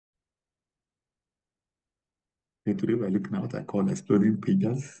Okay, today we're looking at what I call exploding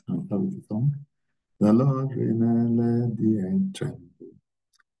pages. I'll start with the song. The Lord reign and let the earth tremble.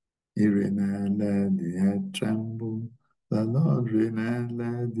 He reign and let the earth tremble. The Lord reign and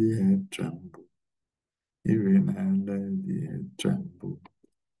let the earth tremble. He reign and let the earth tremble.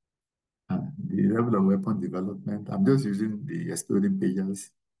 The level of weapon development, I'm just using the exploding pages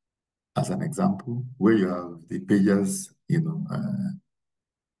as an example, where you have the pages, in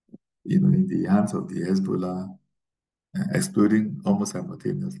the hands of the Hezbollah, exploding almost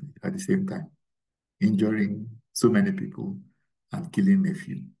simultaneously at the same time, injuring so many people and killing a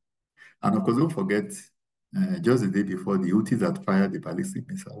few. And of course, don't forget, just the day before, the Houthis had fired the ballistic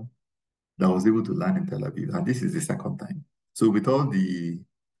missile that was able to land in Tel Aviv. And this is the second time. So with all the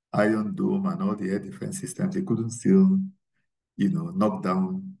Iron Dome and all the air defense systems, they couldn't still, knock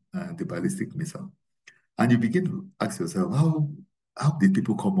down the ballistic missile. And you begin to ask yourself, how did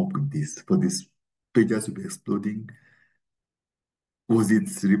people come up with this, for these pages to be exploding? Was it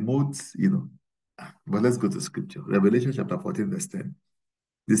remote, But let's go to scripture. Revelation chapter 14, verse 10.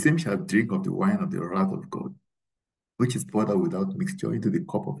 The same shall drink of the wine of the wrath of God, which is poured out without mixture into the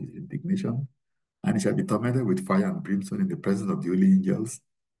cup of his indignation, and he shall be tormented with fire and brimstone in the presence of the holy angels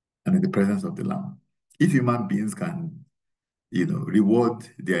and in the presence of the Lamb. If human beings can, reward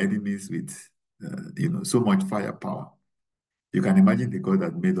their enemies with, so much firepower, you can imagine the God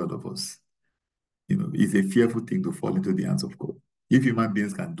that made all of us. It's a fearful thing to fall into the hands of God. If human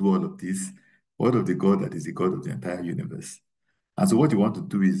beings can do all of this, what of the God that is the God of the entire universe? And so what you want to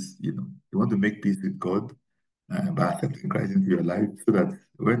do is, you want to make peace with God by accepting Christ into your life so that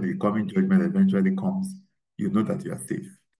when the coming judgment eventually comes, you know that you are safe.